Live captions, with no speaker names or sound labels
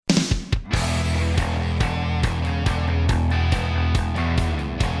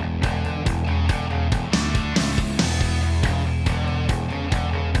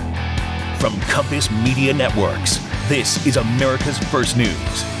Campus Media Networks. This is America's First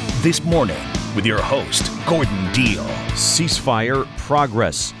News. This morning with your host, Gordon Deal. Ceasefire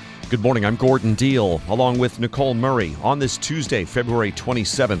progress. Good morning, I'm Gordon Deal, along with Nicole Murray on this Tuesday, February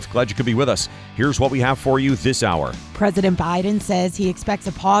 27th. Glad you could be with us. Here's what we have for you this hour. President Biden says he expects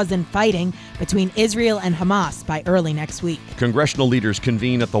a pause in fighting between Israel and Hamas by early next week. Congressional leaders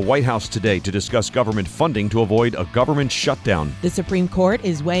convene at the White House today to discuss government funding to avoid a government shutdown. The Supreme Court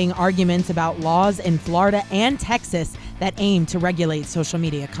is weighing arguments about laws in Florida and Texas that aim to regulate social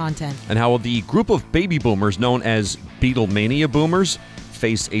media content. And how the group of baby boomers known as Beatlemania boomers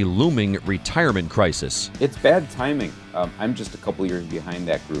face a looming retirement crisis. It's bad timing. I'm just a couple years behind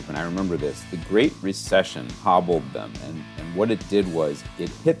that group, and I remember this. The Great Recession hobbled them, and what it did was it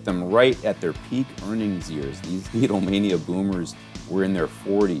hit them right at their peak earnings years. These Beatlemania boomers were in their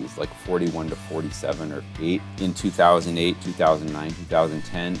 40s, like 41 to 47 or 8 in 2008, 2009,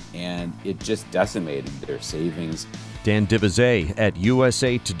 2010, and it just decimated their savings. Dan Divizet at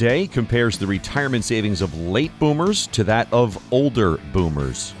USA Today compares the retirement savings of late boomers to that of older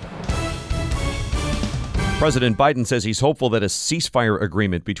boomers. President Biden says he's hopeful that a ceasefire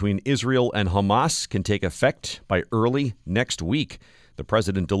agreement between Israel and Hamas can take effect by early next week. The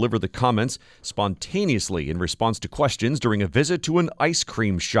president delivered the comments spontaneously in response to questions during a visit to an ice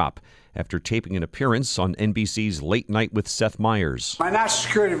cream shop after taping an appearance on NBC's Late Night with Seth Meyers. My national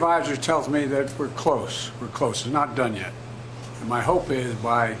security advisor tells me that we're close. We're close. It's not done yet. And my hope is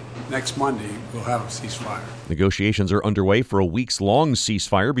by next Monday, we'll have a ceasefire. Negotiations are underway for a weeks-long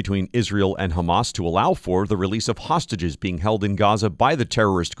ceasefire between Israel and Hamas to allow for the release of hostages being held in Gaza by the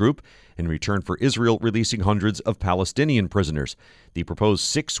terrorist group in return for Israel releasing hundreds of Palestinian prisoners. The proposed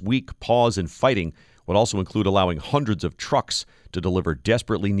 6-week pause in fighting would also include allowing hundreds of trucks to deliver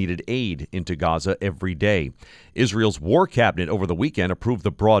desperately needed aid into Gaza every day. Israel's war cabinet over the weekend approved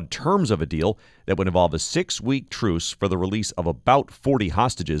the broad terms of a deal that would involve a 6-week truce for the release of about 40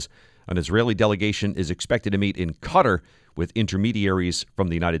 hostages. An Israeli delegation is expected to meet in Qatar with intermediaries from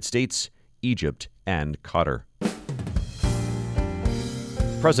the United States, Egypt, and Qatar.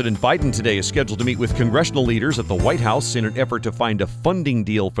 President Biden today is scheduled to meet with congressional leaders at the White House in an effort to find a funding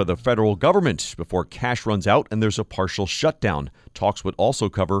deal for the federal government before cash runs out and there's a partial shutdown. Talks would also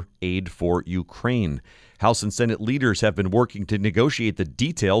cover aid for Ukraine. House and Senate leaders have been working to negotiate the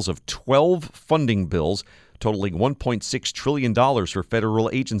details of 12 funding bills totaling $1.6 trillion for federal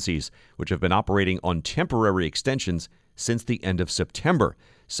agencies, which have been operating on temporary extensions since the end of September.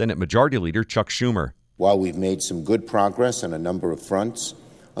 Senate Majority Leader Chuck Schumer. While we've made some good progress on a number of fronts,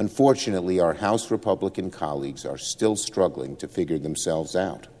 unfortunately, our House Republican colleagues are still struggling to figure themselves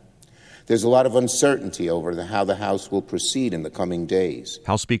out. There's a lot of uncertainty over how the House will proceed in the coming days.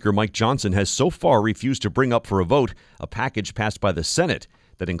 House Speaker Mike Johnson has so far refused to bring up for a vote a package passed by the Senate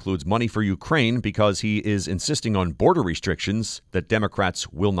that includes money for Ukraine because he is insisting on border restrictions that Democrats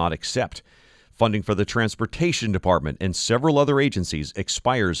will not accept. Funding for the Transportation Department and several other agencies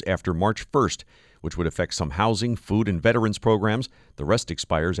expires after March 1st, which would affect some housing, food, and veterans programs. The rest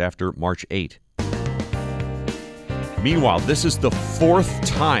expires after March 8. Meanwhile, this is the 4th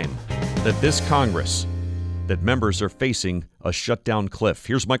time that this Congress, that members are facing a shutdown cliff.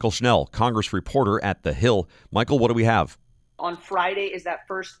 Here's Michael Schnell, Congress reporter at The Hill. Michael, what do we have? On Friday is that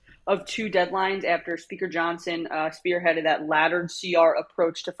first of 2 deadlines after Speaker Johnson spearheaded that laddered CR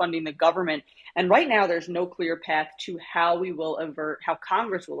approach to funding the government. And right now, there's no clear path to how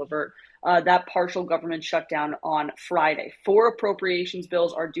Congress will avert that partial government shutdown on Friday. 4 appropriations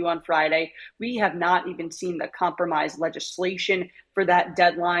bills are due on Friday. We have not even seen the compromise legislation for that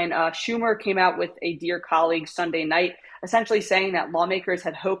deadline. Schumer came out with a Dear Colleague Sunday night, essentially saying that lawmakers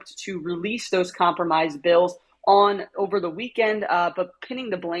had hoped to release those compromise bills over the weekend, but pinning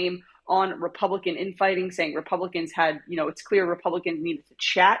the blame on Republican infighting, saying Republicans had, it's clear Republicans needed to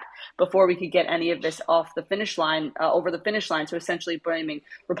chat before we could get any of this off the finish line, over the finish line. So essentially blaming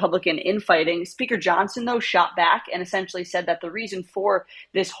Republican infighting. Speaker Johnson, though, shot back and essentially said that the reason for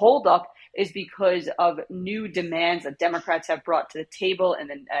this holdup is because of new demands that Democrats have brought to the table. And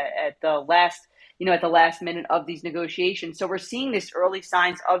then at the last minute of these negotiations. So we're seeing this early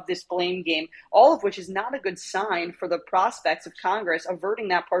signs of this blame game, all of which is not a good sign for the prospects of Congress averting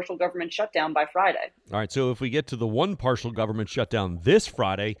that partial government shutdown by Friday. All right, so if we get to the one partial government shutdown this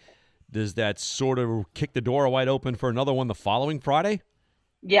Friday, does that sort of kick the door wide open for another one the following Friday?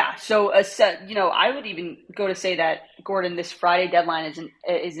 Yeah, so I would even go to say that, Gordon, this Friday deadline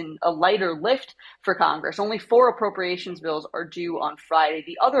is in a lighter lift for Congress. Only 4 appropriations bills are due on Friday.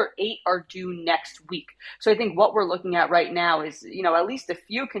 The other 8 are due next week. So I think what we're looking at right now is, at least a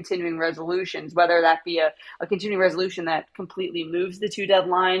few continuing resolutions, whether that be a continuing resolution that completely moves the 2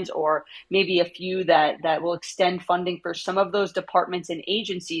 deadlines, or maybe a few that will extend funding for some of those departments and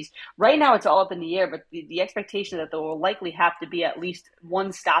agencies. Right now, it's all up in the air, but the expectation that there will likely have to be at least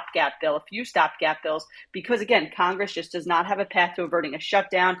one stopgap bill, a few stopgap bills, because again, Congress just does not have a path to averting a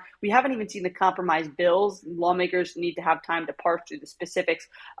shutdown. We haven't even seen the compromise bills. Lawmakers need to have time to parse through the specifics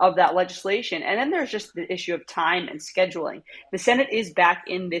of that legislation. And then there's just the issue of time and scheduling. The Senate is back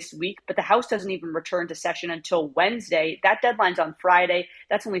in this week, but the House doesn't even return to session until Wednesday. That deadline's on Friday.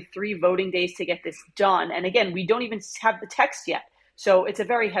 That's only 3 voting days to get this done. And again, we don't even have the text yet. So it's a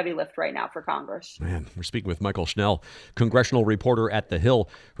very heavy lift right now for Congress. Man, we're speaking with Michael Schnell, congressional reporter at The Hill.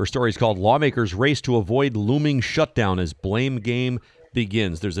 Her story is called Lawmakers Race to Avoid Looming Shutdown as Blame Game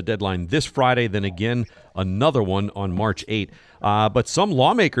Begins. There's a deadline this Friday, then again another one on March 8. But some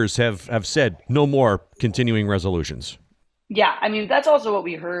lawmakers have said no more continuing resolutions. Yeah, I mean, that's also what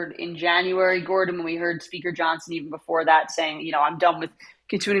we heard in January, Gordon, when we heard Speaker Johnson even before that saying, I'm done with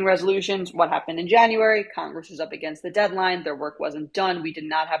continuing resolutions. What happened in January? Congress was up against the deadline. Their work wasn't done. We did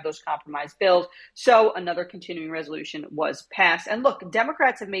not have those compromise bills. So another continuing resolution was passed. And look,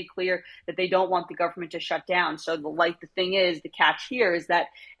 Democrats have made clear that they don't want the government to shut down. So the thing is, the catch here is that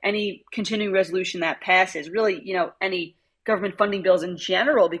any continuing resolution that passes, really, any government funding bills in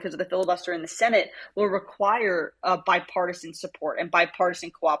general, because of the filibuster in the Senate, will require bipartisan support and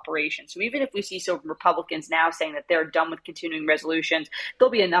bipartisan cooperation. So even if we see some Republicans now saying that they're done with continuing resolutions, there'll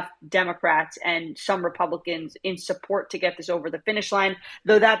be enough Democrats and some Republicans in support to get this over the finish line,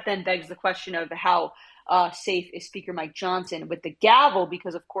 though that then begs the question of how safe is Speaker Mike Johnson with the gavel,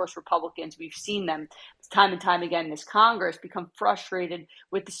 because, of course, Republicans, we've seen them time and time again in this Congress become frustrated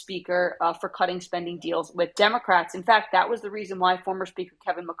with the Speaker for cutting spending deals with Democrats. In fact, that was the reason why former Speaker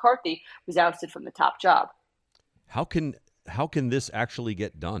Kevin McCarthy was ousted from the top job. How can this actually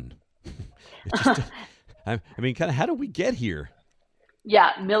get done? I mean, kind of, how do we get here?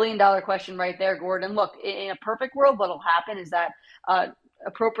 Yeah, $1 million question right there, Gordon. Look, in a perfect world, what'll happen is that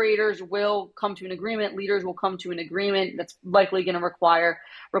appropriators will come to an agreement. Leaders will come to an agreement that's likely going to require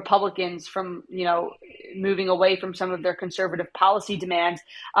Republicans from, moving away from some of their conservative policy demands.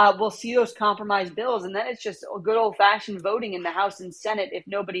 We'll see those compromise bills, and then it's just a good old-fashioned voting in the House and Senate if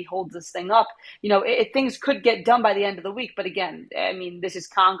nobody holds this thing up. Things could get done by the end of the week. But again, I mean, this is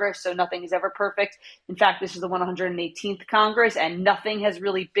Congress, so nothing is ever perfect. In fact, this is the 118th Congress, and nothing has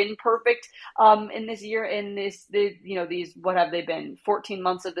really been perfect in this year. These, what have they been, 14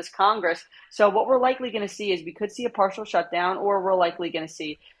 months of this Congress. So what we're likely going to see is we could see a partial shutdown, or we're likely going to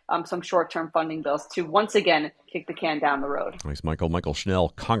see some short-term funding bills to once again kick the can down the road. Thanks, Michael. Michael Schnell,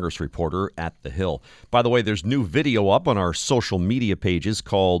 Congress reporter at The Hill. By the way, there's new video up on our social media pages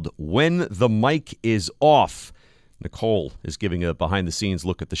called When the Mic is Off. Nicole is giving a behind-the-scenes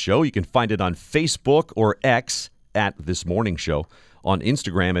look at the show. You can find it on Facebook or X at This Morning Show. On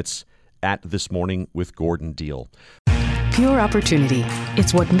Instagram, it's at This Morning with Gordon Deal. Pure opportunity.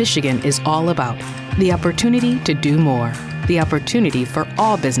 It's what Michigan is all about. The opportunity to do more. The opportunity for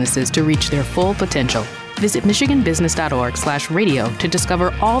all businesses to reach their full potential. Visit michiganbusiness.org/radio to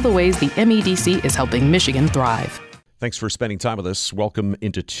discover all the ways the MEDC is helping Michigan thrive. Thanks for spending time with us. Welcome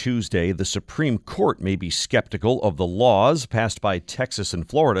into Tuesday. The Supreme Court may be skeptical of the laws passed by Texas and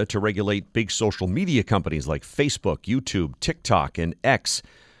Florida to regulate big social media companies like Facebook, YouTube, TikTok, and X.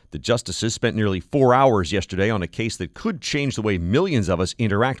 The justices spent nearly 4 hours yesterday on a case that could change the way millions of us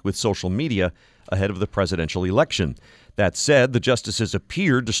interact with social media ahead of the presidential election. That said, the justices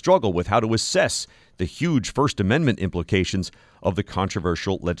appeared to struggle with how to assess the huge First Amendment implications of the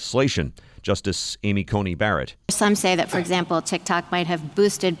controversial legislation. Justice Amy Coney Barrett. Some say that, for example, TikTok might have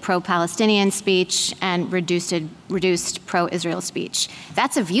boosted pro-Palestinian speech and reduced pro-Israel speech.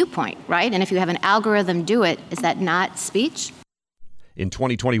 That's a viewpoint, right? And if you have an algorithm do it, is that not speech? In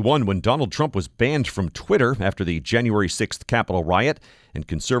 2021, when Donald Trump was banned from Twitter after the January 6th Capitol riot and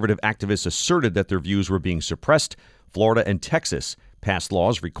conservative activists asserted that their views were being suppressed, Florida and Texas passed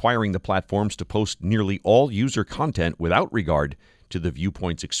laws requiring the platforms to post nearly all user content without regard to the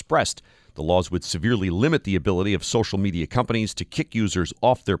viewpoints expressed. The laws would severely limit the ability of social media companies to kick users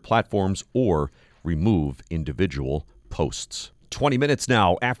off their platforms or remove individual posts. 20 minutes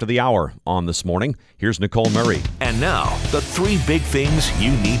now after the hour on This Morning. Here's Nicole Murray. And now, the 3 big things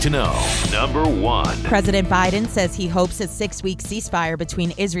you need to know. Number 1. President Biden says he hopes a 6-week ceasefire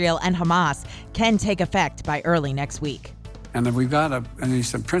between Israel and Hamas can take effect by early next week. And then we've got at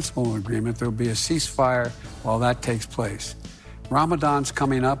least a principal agreement. There'll be a ceasefire while that takes place. Ramadan's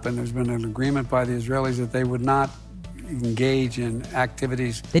coming up, and there's been an agreement by the Israelis that they would not engage in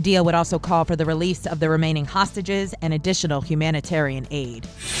activities. The deal would also call for the release of the remaining hostages and additional humanitarian aid.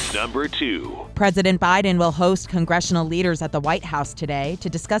 Number 2. President Biden will host congressional leaders at the White House today to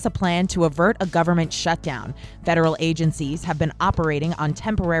discuss a plan to avert a government shutdown. Federal agencies have been operating on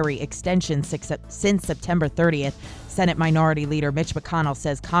temporary extensions since September 30th. Senate Minority Leader Mitch McConnell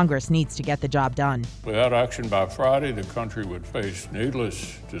says Congress needs to get the job done. Without action by Friday, the country would face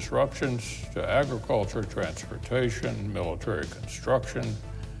needless disruptions to agriculture, transportation, military construction,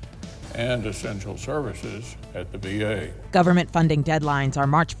 and essential services at the VA. Government funding deadlines are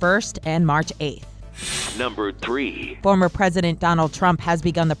March 1st and March 8th. Number 3. Former President Donald Trump has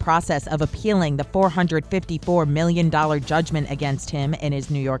begun the process of appealing the $454 million judgment against him in his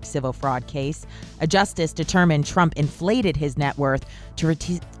New York civil fraud case. A justice determined Trump inflated his net worth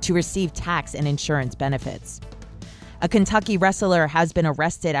to receive tax and insurance benefits. A Kentucky wrestler has been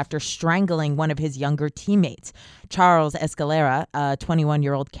arrested after strangling one of his younger teammates. Charles Escalera, a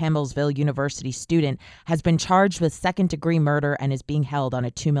 21-year-old Campbellsville University student, has been charged with second-degree murder and is being held on a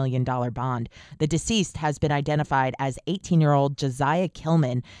 $2 million bond. The deceased has been identified as 18-year-old Josiah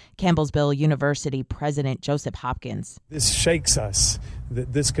Kilman, Campbellsville University President Joseph Hopkins. This shakes us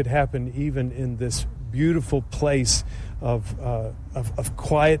that this could happen even in this beautiful place of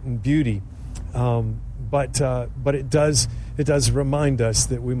quiet and beauty. But it does remind us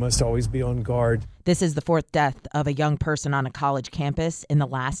that we must always be on guard. This is the fourth death of a young person on a college campus in the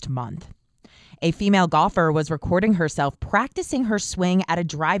last month. A female golfer was recording herself practicing her swing at a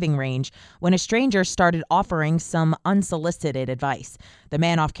driving range when a stranger started offering some unsolicited advice. The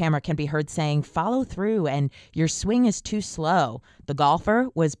man off camera can be heard saying, "Follow through and your swing is too slow." The golfer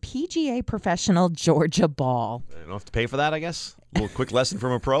was PGA professional Georgia Ball. You don't have to pay for that, I guess? A little quick lesson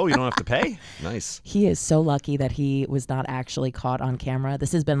from a pro. You don't have to pay? Nice. He is so lucky that he was not actually caught on camera.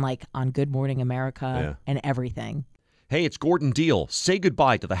 This has been like on Good Morning America and everything. Hey, it's Gordon Deal. Say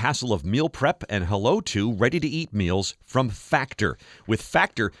goodbye to the hassle of meal prep and hello to ready-to-eat meals from Factor. With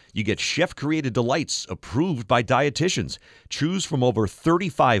Factor, you get chef-created delights approved by dietitians. Choose from over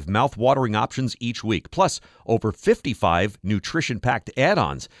 35 mouth-watering options each week, plus over 55 nutrition-packed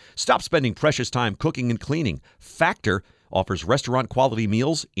add-ons. Stop spending precious time cooking and cleaning. Factor offers restaurant-quality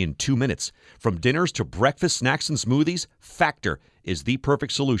meals in 2 minutes. From dinners to breakfast, snacks, and smoothies, Factor is the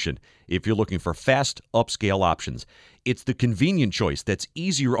perfect solution if you're looking for fast, upscale options. It's the convenient choice that's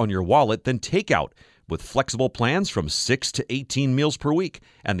easier on your wallet than takeout, with flexible plans from 6 to 18 meals per week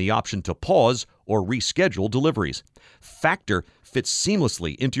and the option to pause or reschedule deliveries. Factor fits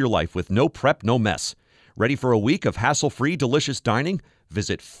seamlessly into your life with no prep, no mess. Ready for a week of hassle-free, delicious dining?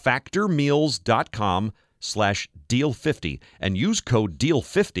 Visit factormeals.com/deal50 and use code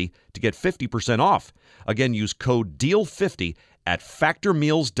DEAL50 to get 50% off. Again, use code DEAL50 at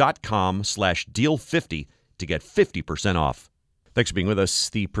factormeals.com/deal50 to get 50% off. Thanks for being with us.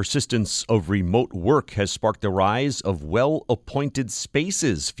 The persistence of remote work has sparked the rise of well-appointed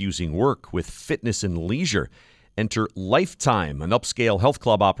spaces fusing work with fitness and leisure. Enter Lifetime, an upscale health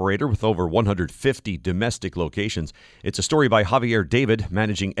club operator with over 150 domestic locations. It's a story by Javier David,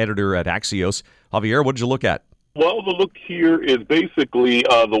 managing editor at Axios. Javier, what did you look at? Well, the look here is basically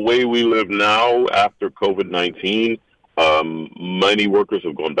the way we live now after COVID-19. Many workers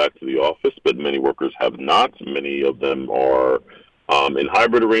have gone back to the office, but many workers have not. Many of them are in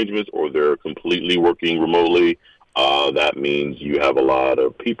hybrid arrangements or they're completely working remotely. That means you have a lot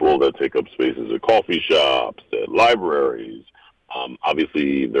of people that take up spaces at coffee shops, at libraries.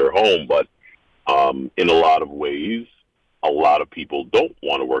 Obviously, they're home, but in a lot of ways, a lot of people don't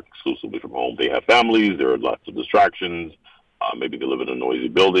want to work exclusively from home. They have families. There are lots of distractions. Maybe they live in a noisy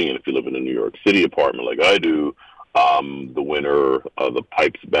building, and if you live in a New York City apartment like I do, the winter, the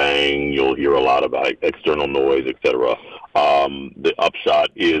pipes bang, you'll hear a lot of external noise, etc. The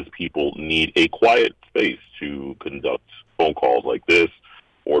upshot is people need a quiet space to conduct phone calls like this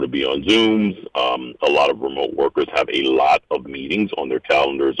or to be on Zooms. A lot of remote workers have a lot of meetings on their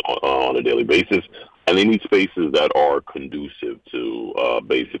calendars on a daily basis, and they need spaces that are conducive to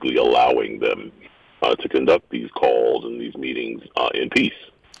basically allowing them to conduct these calls and these meetings in peace.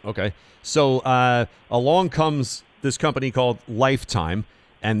 Okay. So along comes this company called Lifetime,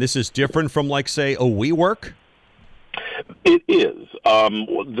 and this is different from, like, say, a WeWork? It is.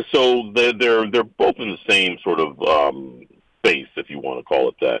 So they're both in the same sort of space, if you want to call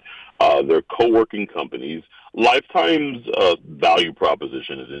it that. They're co-working companies. Lifetime's value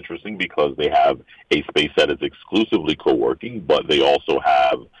proposition is interesting because they have a space that is exclusively co-working, but they also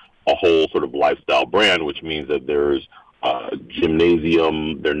have a whole sort of lifestyle brand, which means that there's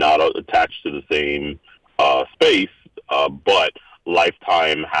gymnasium. They're not attached to the same space, but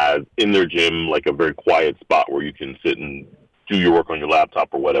Lifetime has in their gym like a very quiet spot where you can sit and do your work on your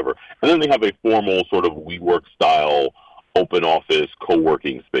laptop or whatever. And then they have a formal sort of WeWork style open office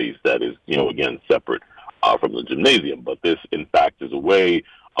co-working space that is, again, separate from the gymnasium. But this, in fact, is a way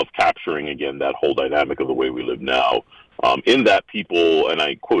of capturing, again, that whole dynamic of the way we live now. In that people, and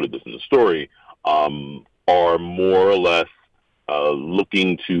I quoted this in the story, are more or less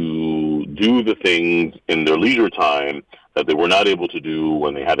looking to do the things in their leisure time that they were not able to do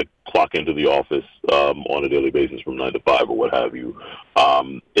when they had to clock into the office on a daily basis from 9 to 5 or what have you.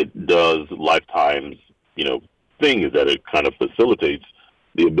 It does Lifetime's, thing is that it kind of facilitates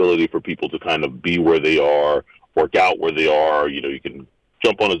the ability for people to kind of be where they are, work out where they are. You can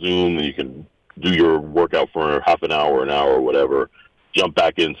jump on a Zoom and you can do your workout for half an hour, or whatever, jump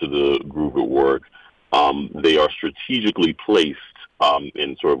back into the groove at work. They are strategically placed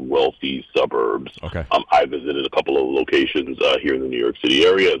in sort of wealthy suburbs. Okay. I visited a couple of locations here in the New York City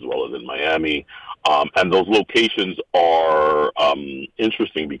area as well as in Miami. And those locations are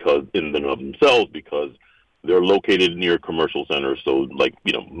interesting because in and of themselves, because they're located near commercial centers. So like,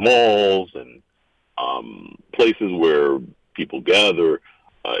 malls and places where people gather.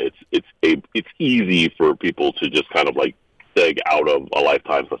 It's easy for people to just kind of like seg out of a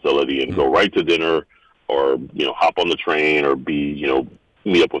Lifetime facility and go right to dinner, or hop on the train, or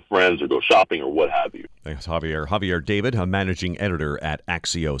meet up with friends, or go shopping, or what have you. Thanks, Javier. Javier David, a managing editor at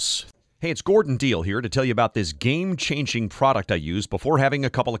Axios. Hey, it's Gordon Deal here to tell you about this game-changing product I use before having a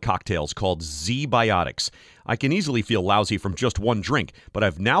couple of cocktails called ZBiotics. I can easily feel lousy from just one drink, but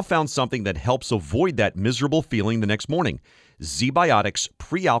I've now found something that helps avoid that miserable feeling the next morning. ZBiotics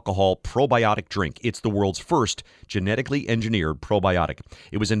Pre-Alcohol Probiotic Drink. It's the world's first genetically engineered probiotic.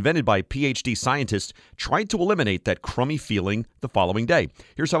 It was invented by PhD scientists trying to eliminate that crummy feeling the following day.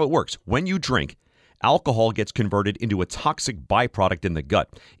 Here's how it works. When you drink, alcohol gets converted into a toxic byproduct in the gut.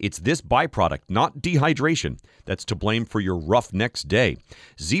 It's this byproduct, not dehydration, that's to blame for your rough next day.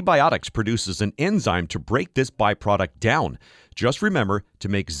 ZBiotics produces an enzyme to break this byproduct down. Just remember to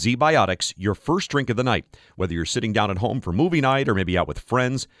make ZBiotics your first drink of the night. Whether you're sitting down at home for movie night or maybe out with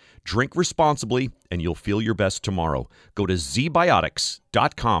friends, drink responsibly and you'll feel your best tomorrow. Go to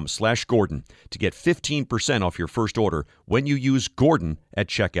zbiotics.com/Gordon to get 15% off your first order when you use Gordon at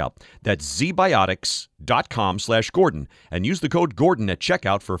checkout. That's zbiotics.com/Gordon and use the code Gordon at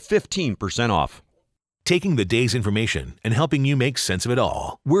checkout for 15% off. Taking the day's information and helping you make sense of it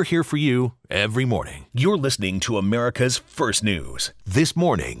all. We're here for you every morning. You're listening to America's First News. This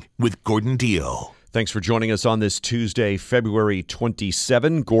Morning with Gordon Deal. Thanks for joining us on this Tuesday, February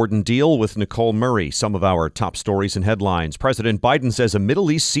 27. Gordon Deal with Nicole Murray. Some of our top stories and headlines. President Biden says a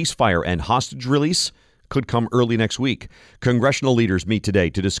Middle East ceasefire and hostage release could come early next week. Congressional leaders meet today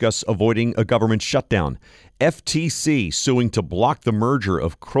to discuss avoiding a government shutdown. FTC suing to block the merger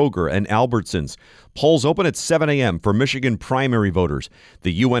of Kroger and Albertsons. Polls open at 7 a.m. for Michigan primary voters.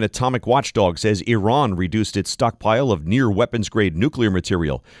 The UN atomic watchdog says Iran reduced its stockpile of near-weapons-grade nuclear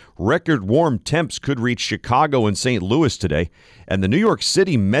material. Record warm temps could reach Chicago and St. Louis today. And the New York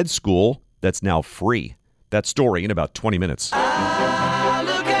City med school that's now free. That story in about 20 minutes.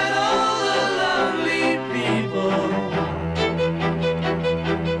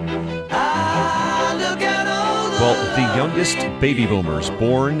 Well, the youngest baby boomers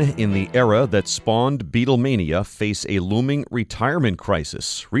born in the era that spawned Beatlemania face a looming retirement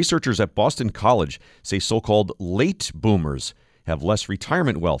crisis. Researchers at Boston College say so-called late boomers have less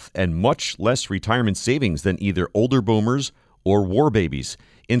retirement wealth and much less retirement savings than either older boomers or war babies.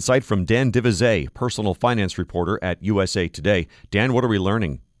 Insight from Dan Divizet, personal finance reporter at USA Today. Dan, what are we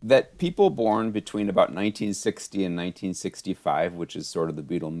learning? That people born between about 1960 and 1965, which is sort of the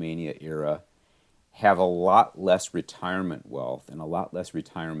Beatlemania era, have a lot less retirement wealth and a lot less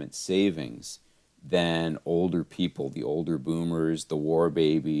retirement savings than older people, the older boomers, the war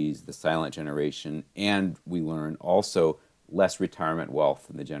babies, the silent generation, and we learn also less retirement wealth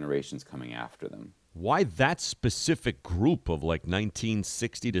than the generations coming after them. Why that specific group of like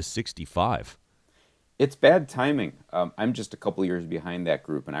 1960 to 65? It's bad timing. I'm just a couple years behind that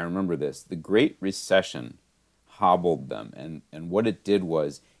group, and I remember this. The Great Recession hobbled them, and what it did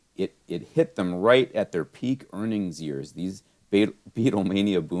was it hit them right at their peak earnings years. These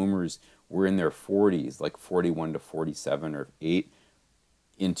Beatlemania boomers were in their 40s, like 41 to 47 or 8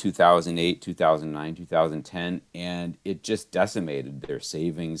 in 2008, 2009, 2010, and it just decimated their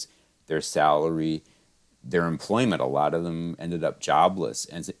savings, their salary, their employment. A lot of them ended up jobless,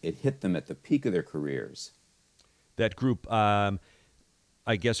 and it hit them at the peak of their careers. That group,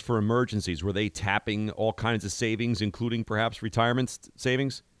 I guess, for emergencies? Were they tapping all kinds of savings, including perhaps retirement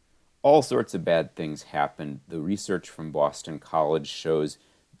savings? All sorts of bad things happened. The research from Boston College shows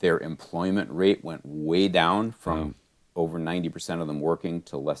their employment rate went way down from over 90% of them working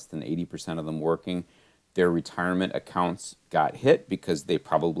to less than 80% of them working. Their retirement accounts got hit because they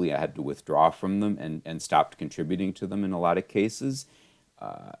probably had to withdraw from them and stopped contributing to them in a lot of cases.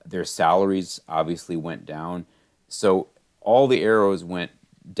 Their salaries obviously went down. So all the arrows went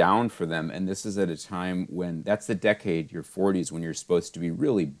down for them, and this is at a time when that's the decade, your 40s, when you're supposed to be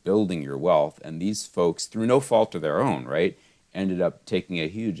really building your wealth, and these folks, through no fault of their own, right, ended up taking a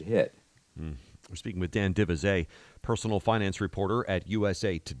huge hit. We're speaking with Dan Divizet, personal finance reporter at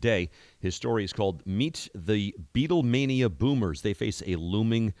USA Today. His story is called Meet the Beatlemania Boomers. They face a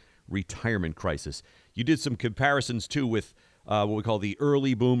looming retirement crisis. You did some comparisons, too, with what we call the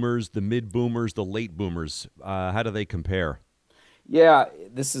early boomers, the mid-boomers, the late boomers. How do they compare? Yeah,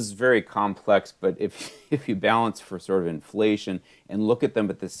 this is very complex, but if you balance for sort of inflation and look at them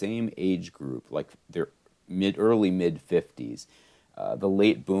at the same age group, like their early mid-50s, the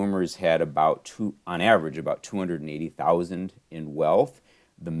late boomers had on average, about $280,000 in wealth.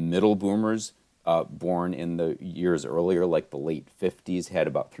 The middle boomers, born in the years earlier, like the late 50s, had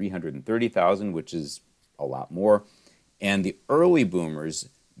about $330,000, which is a lot more. And the early boomers,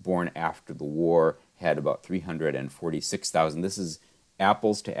 born after the war, had about $346,000. This is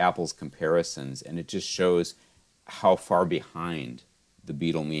apples to apples comparisons, and it just shows how far behind the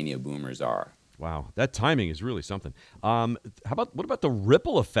Beatlemania boomers are. Wow, that timing is really something. What about the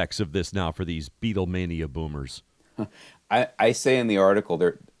ripple effects of this now for these Beatlemania boomers? I say in the article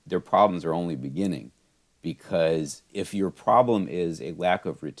their problems are only beginning, because if your problem is a lack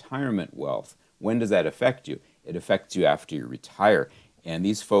of retirement wealth, when does that affect you? It affects you after you retire. And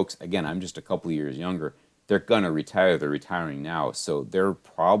these folks, again, I'm just a couple of years younger, they're going to retire. They're retiring now. So their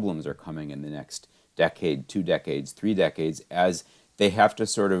problems are coming in the next decade, 2 decades, 3 decades, as they have to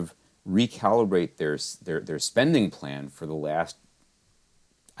sort of recalibrate their spending plan for the last,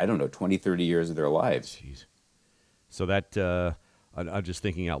 20, 30 years of their lives. Jeez. So that, I'm just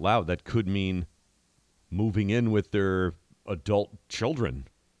thinking out loud, that could mean moving in with their adult children,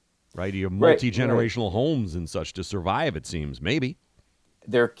 right? You have multi-generational homes and such to survive, it seems, maybe.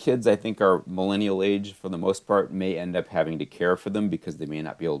 Their kids, I think, are millennial age for the most part, may end up having to care for them because they may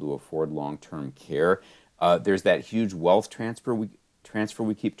not be able to afford long-term care. There's that huge wealth transfer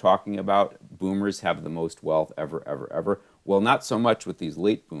we keep talking about. Boomers have the most wealth ever. Well, not so much with these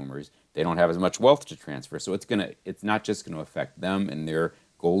late boomers. They don't have as much wealth to transfer. So it's not just going to affect them in their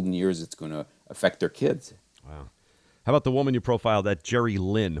golden years. It's going to affect their kids. Wow. How about the woman you profiled, that Jerry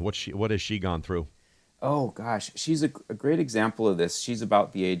Lynn? What has she gone through? Oh, gosh. She's a great example of this. She's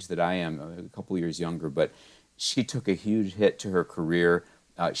about the age that I am, a couple years younger, but she took a huge hit to her career.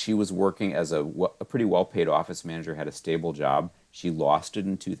 She was working as a pretty well-paid office manager, had a stable job. She lost it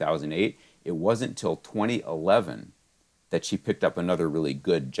in 2008. It wasn't until 2011 that she picked up another really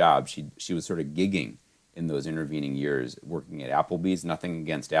good job. She was sort of gigging in those intervening years, working at Applebee's. Nothing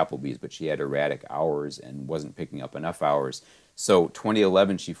against Applebee's, but she had erratic hours and wasn't picking up enough hours. So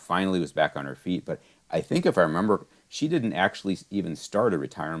 2011, she finally was back on her feet. But I think if I remember, she didn't actually even start a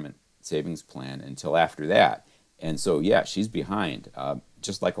retirement savings plan until after that. And so, yeah, she's behind,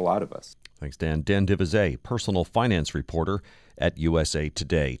 just like a lot of us. Thanks, Dan. Dan Divizet, personal finance reporter at USA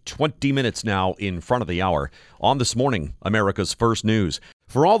Today. 20 minutes now in front of the hour on This Morning, America's First News.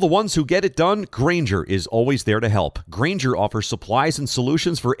 For all the ones who get it done, Grainger is always there to help. Grainger offers supplies and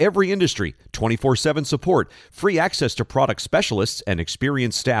solutions for every industry, 24/7 support, free access to product specialists, and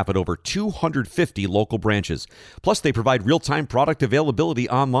experienced staff at over 250 local branches. Plus, they provide real-time product availability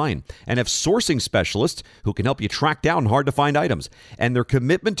online and have sourcing specialists who can help you track down hard-to-find items. And their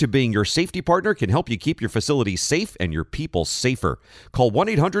commitment to being your safety partner can help you keep your facility safe and your people safer. Call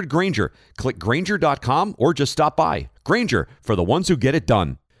 1-800-GRAINGER, click Grainger.com, or just stop by. Grainger, for the ones who get it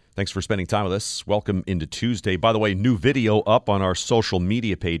done. Thanks for spending time with us. Welcome into Tuesday. By the way, new video up on our social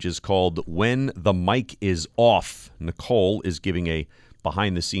media pages called When the Mic is Off. Nicole is giving a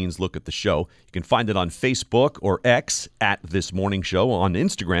behind-the-scenes look at the show. You can find it on Facebook or X at This Morning Show. On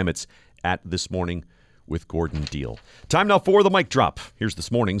Instagram, it's at This Morning with Gordon Deal. Time now for the mic drop. Here's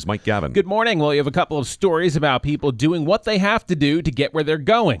this morning's Mike Gavin. Good morning. Well, you have a couple of stories about people doing what they have to do to get where they're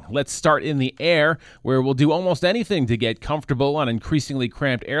going. Let's start in the air, where we'll do almost anything to get comfortable on increasingly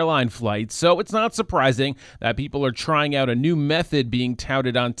cramped airline flights. So it's not surprising that people are trying out a new method being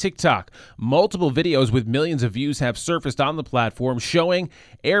touted on TikTok. Multiple videos with millions of views have surfaced on the platform showing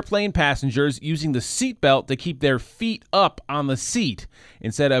airplane passengers using the seatbelt to keep their feet up on the seat.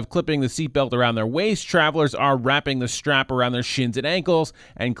 Instead of clipping the seatbelt around their waist travelers are wrapping the strap around their shins and ankles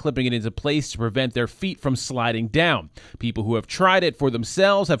and clipping it into place to prevent their feet from sliding down. People who have tried it for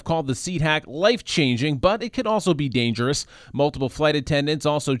themselves have called the seat hack life-changing, but it could also be dangerous. Multiple flight attendants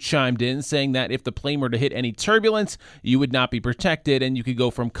also chimed in, saying that if the plane were to hit any turbulence, you would not be protected and you could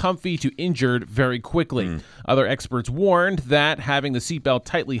go from comfy to injured very quickly. Other experts warned that having the seatbelt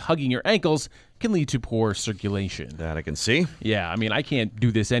tightly hugging your ankles can lead to poor circulation. That I can see. Yeah, I mean, I can't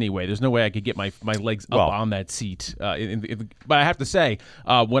do this anyway. There's no way I could get my legs up on that seat. But I have to say,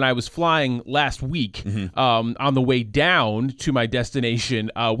 when I was flying last week, on the way down to my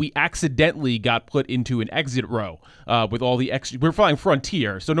destination, we accidentally got put into an exit row with all the extra. We're flying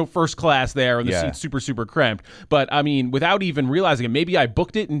Frontier, so no first class there, and the seat's super, super cramped. But, I mean, without even realizing it, maybe I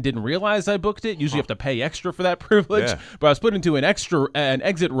booked it and didn't realize I booked it. Usually you have to pay extra for that privilege. But I was put into an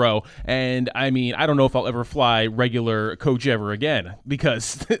exit row, and I mean, I don't know if I'll ever fly regular coach ever again,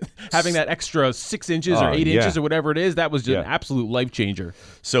 because having that extra 6 inches or 8 inches or whatever it is, that was just an absolute life changer.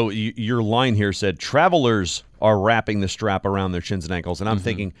 So your line here said travelers are wrapping the strap around their shins and ankles, and I'm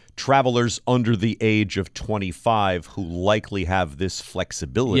thinking travelers under the age of 25 who likely have this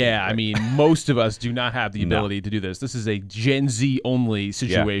flexibility. Yeah, right? I mean, most of us do not have the ability to do this. This is a Gen Z only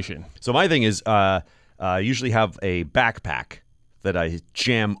situation. So my thing is, I usually have a backpack that I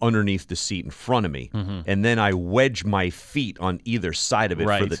jam underneath the seat in front of me, and then I wedge my feet on either side of it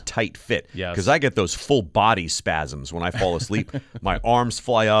for the tight fit. Because I get those full body spasms when I fall asleep. My arms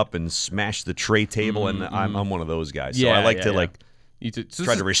fly up and smash the tray table, and I'm one of those guys. So I like to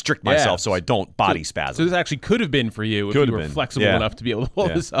try to restrict myself so I don't body spasm. So this actually could have been for you if you were flexible enough to be able to pull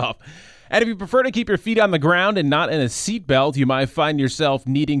this off. And if you prefer to keep your feet on the ground and not in a seatbelt, you might find yourself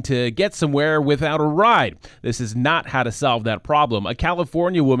needing to get somewhere without a ride. This is not how to solve that problem. A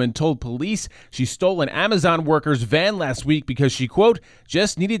California woman told police she stole an Amazon worker's van last week because she, quote,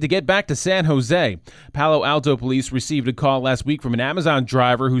 just needed to get back to San Jose. Palo Alto police received a call last week from an Amazon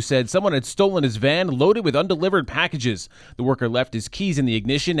driver who said someone had stolen his van loaded with undelivered packages. The worker left his keys in the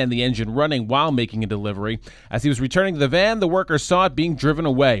ignition and the engine running while making a delivery. As he was returning to the van, the worker saw it being driven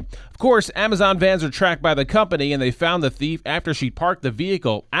away. Of course, Amazon vans are tracked by the company, and they found the thief after she parked the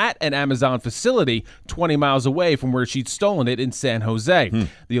vehicle at an Amazon facility 20 miles away from where she'd stolen it in San Jose.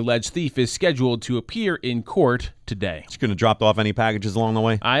 The alleged thief is scheduled to appear in court today. She's going to drop off any packages along the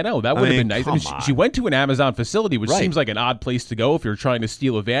way? I know. That would have been nice. I mean, she went to an Amazon facility, which seems like an odd place to go if you're trying to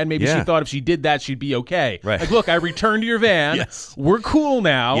steal a van. Maybe she thought if she did that, she'd be okay. Like, look, I returned your van. We're cool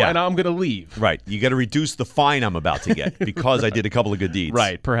now, and I'm going to leave. Right. You got to reduce the fine I'm about to get because I did a couple of good deeds.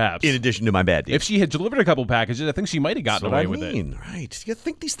 Right, perhaps. In addition to my bad deeds. If she had delivered a couple packages, I think she might have gotten away with it. Right. You got to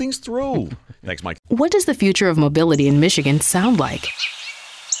think these things through. Thanks, Mike. What does the future of mobility in Michigan sound like?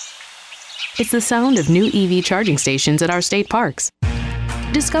 It's the sound of new EV charging stations at our state parks.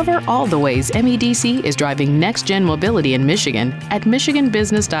 Discover all the ways MEDC is driving next-gen mobility in Michigan at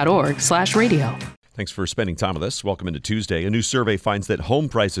michiganbusiness.org/radio. Thanks for spending time with us. Welcome into Tuesday. A new survey finds that home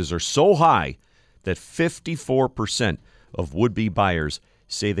prices are so high that 54% of would-be buyers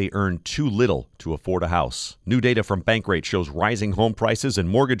say they earn too little to afford a house. New data from Bankrate shows rising home prices and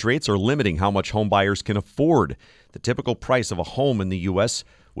mortgage rates are limiting how much home buyers can afford. The typical price of a home in the U.S.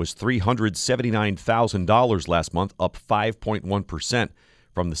 was $379,000 last month, up 5.1%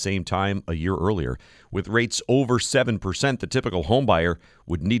 from the same time a year earlier. With rates over 7%, the typical home buyer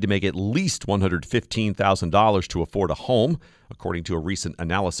would need to make at least $115,000 to afford a home, according to a recent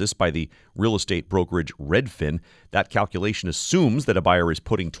analysis by the real estate brokerage Redfin. That calculation assumes that a buyer is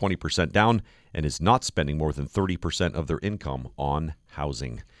putting 20% down and is not spending more than 30% of their income on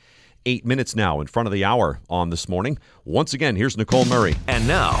housing. 8 minutes now in front of the hour on This Morning. Once again, here's Nicole Murray. And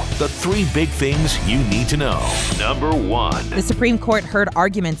now, the 3 big things you need to know. Number 1. The Supreme Court heard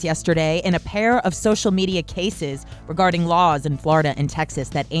arguments yesterday in a pair of social media cases regarding laws in Florida and Texas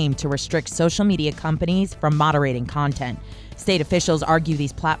that aim to restrict social media companies from moderating content. State officials argue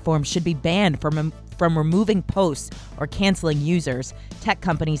these platforms should be banned from removing posts or canceling users. Tech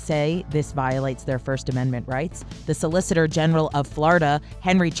companies say this violates their First Amendment rights. The Solicitor General of Florida,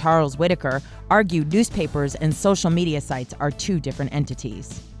 Henry Charles Whitaker, argued newspapers and social media sites are 2 different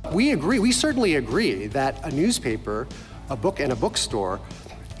entities. We agree. We certainly agree that a newspaper, a book, and a bookstore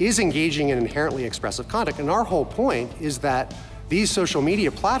is engaging in inherently expressive conduct. And our whole point is that these social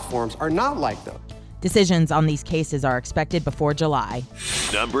media platforms are not like those. Decisions on these cases are expected before July.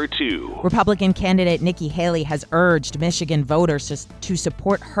 Number 2. Republican candidate Nikki Haley has urged Michigan voters to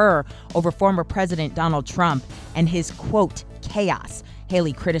support her over former President Donald Trump and his, quote, chaos.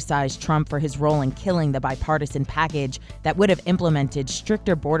 Haley criticized Trump for his role in killing the bipartisan package that would have implemented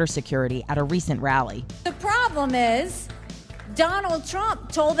stricter border security at a recent rally. The problem is Donald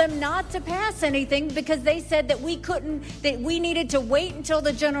Trump told them not to pass anything because they said that we needed to wait until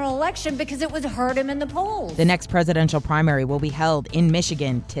the general election because it would hurt him in the polls. The next presidential primary will be held in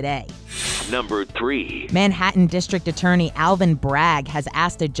Michigan today. Number 3. Manhattan District Attorney Alvin Bragg has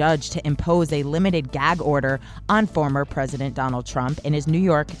asked a judge to impose a limited gag order on former President Donald Trump in his New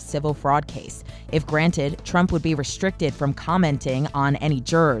York civil fraud case. If granted, Trump would be restricted from commenting on any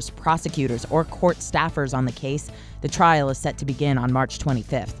jurors, prosecutors, or court staffers on the case. The trial is set to begin on March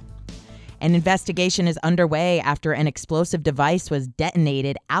 25th. An investigation is underway after an explosive device was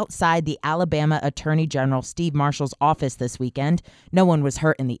detonated outside the Alabama Attorney General Steve Marshall's office this weekend. No one was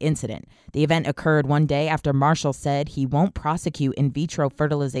hurt in the incident. The event occurred one day after Marshall said he won't prosecute in vitro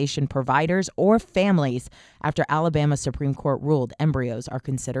fertilization providers or families after Alabama Supreme Court ruled embryos are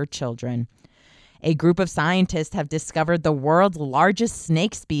considered children. A group of scientists have discovered the world's largest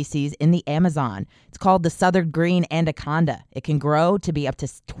snake species in the Amazon. It's called the southern green anaconda. It can grow to be up to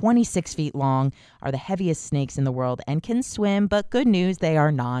 26 feet long, are the heaviest snakes in the world, and can swim, but good news, they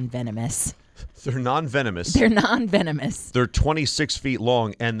are non-venomous. They're non-venomous. They're non-venomous. They're 26 feet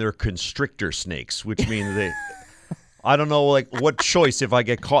long, and they're constrictor snakes, which means they... I don't know, like, what choice if I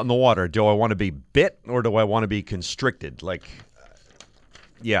get caught in the water. Do I want to be bit or do I want to be constricted? Like,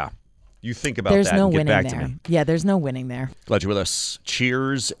 yeah. You think about that and get back to me. Yeah, there's no winning there. Glad you're with us.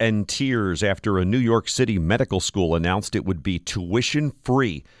 Cheers and tears after a New York City medical school announced it would be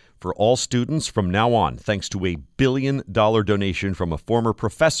tuition-free for all students from now on, thanks to a $1 billion donation from a former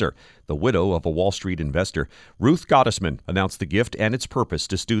professor, the widow of a Wall Street investor. Ruth Gottesman announced the gift and its purpose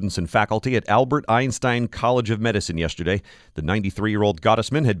to students and faculty at Albert Einstein College of Medicine yesterday. The 93-year-old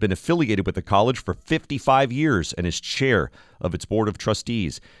Gottesman had been affiliated with the college for 55 years and is chair of its board of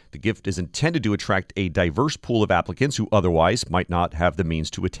trustees. The gift is intended to attract a diverse pool of applicants who otherwise might not have the means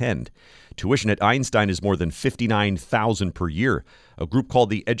to attend. Tuition at Einstein is more than $59,000 per year. A group called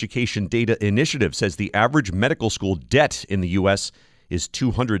the Education Data Initiative says the average medical school debt in the U.S. is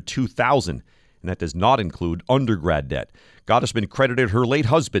 $202,000, and that does not include undergrad debt. Gottesman credited her late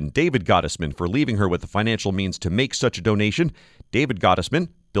husband, David Gottesman, for leaving her with the financial means to make such a donation. David Gottesman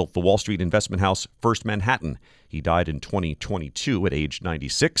built the Wall Street investment house First Manhattan. He died in 2022 at age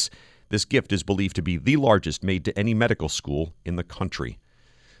 96. This gift is believed to be the largest made to any medical school in the country.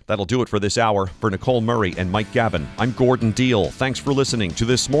 That'll do it for this hour. For Nicole Murray and Mike Gavin, I'm Gordon Deal. Thanks for listening to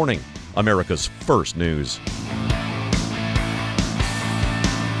This Morning, America's First News.